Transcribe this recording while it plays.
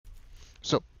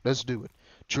So let's do it.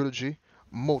 TRiLogy,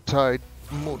 multi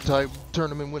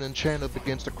tournament winning champ up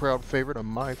against the crowd favorite, or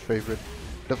my favorite,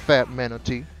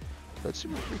 TheFatManatee. Let's see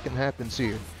what freaking happens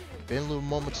here. Been a little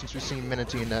moment since we've seen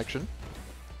Manatee in action.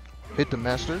 Hit the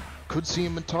master. Could see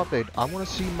him in top 8. I want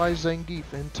to see my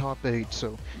Zangief in top 8,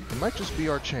 so it might just be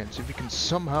our chance if we can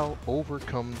somehow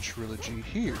overcome TRiLogy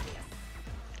here.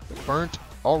 Burnt,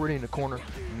 already in the corner,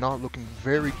 not looking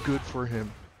very good for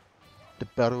him. The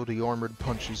battle of the armored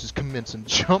punches is commencing.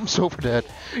 Jumps over that,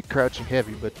 crouching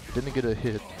heavy, but didn't get a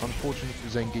hit. Unfortunately for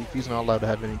Zangief, he's not allowed to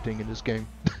have anything in this game.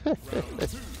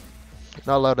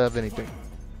 Not allowed to have anything.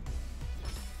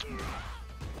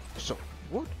 So,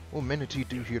 what will Manatee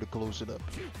do here to close it up?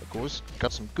 Of course,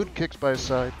 got some good kicks by his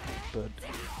side, but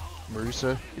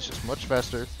Marisa is just much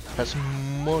faster, has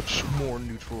much more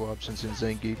neutral options than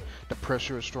Zangief. The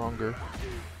pressure is stronger,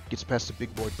 gets past the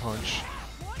big boy punch.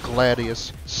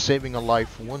 Gladius saving a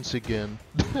life once again.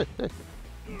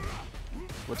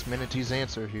 What's Manatee's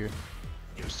answer here?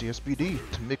 There's the SBD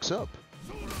to mix up.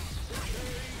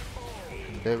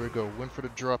 And there we go. Went for the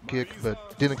drop kick,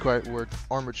 but didn't quite work.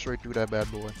 Armored straight through that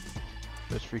bad boy.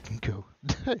 Let's freaking go.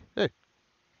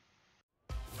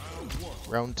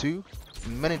 Round 2.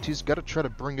 Manatee's got to try to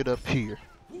bring it up here.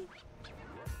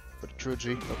 But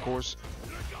TRiLogy, of course,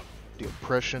 the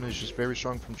oppression is just very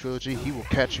strong from TRiLogy. He will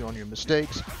catch you on your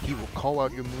mistakes. He will call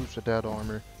out your moves with that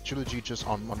armor. TRiLogy just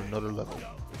on another level.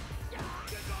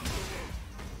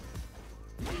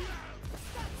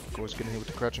 Of course, getting hit with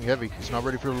the crouching heavy. He's not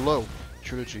ready for the low.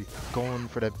 TRiLogy going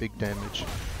for that big damage.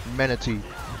 Manatee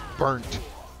burnt.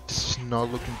 This is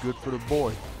not looking good for the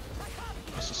boy.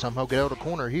 Has to somehow get out of the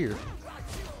corner here.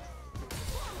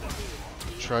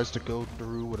 Tries to go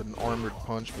through with an armored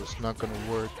punch, but it's not going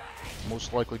to work.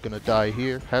 Most likely going to die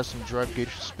here. Has some drive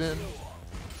gauge to spin.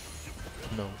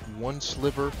 No, one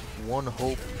sliver, one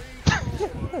hope.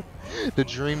 The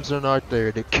dreams are not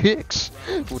there. The kicks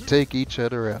will take each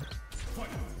other out.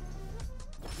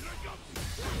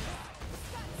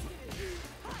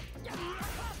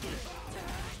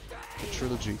 The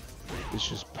TRiLogy is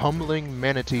just pummeling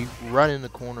Manatee right in the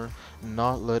corner,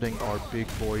 not letting our big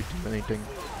boy do anything.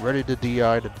 Ready to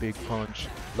DI the big punch.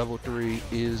 Level 3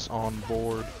 is on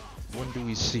board. When do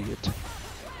we see it?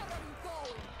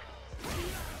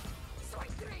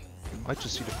 We might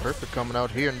just see the perfect coming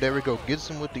out here, and there we go. Gets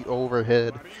him with the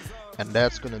overhead, and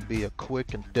that's going to be a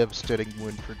quick and devastating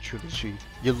win for TRiLogy.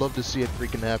 You love to see it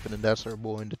freaking happen, and that's our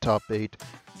boy in the top 8.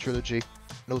 TRiLogy,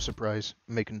 no surprise,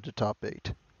 making it to top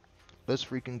 8. Let's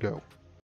freaking go.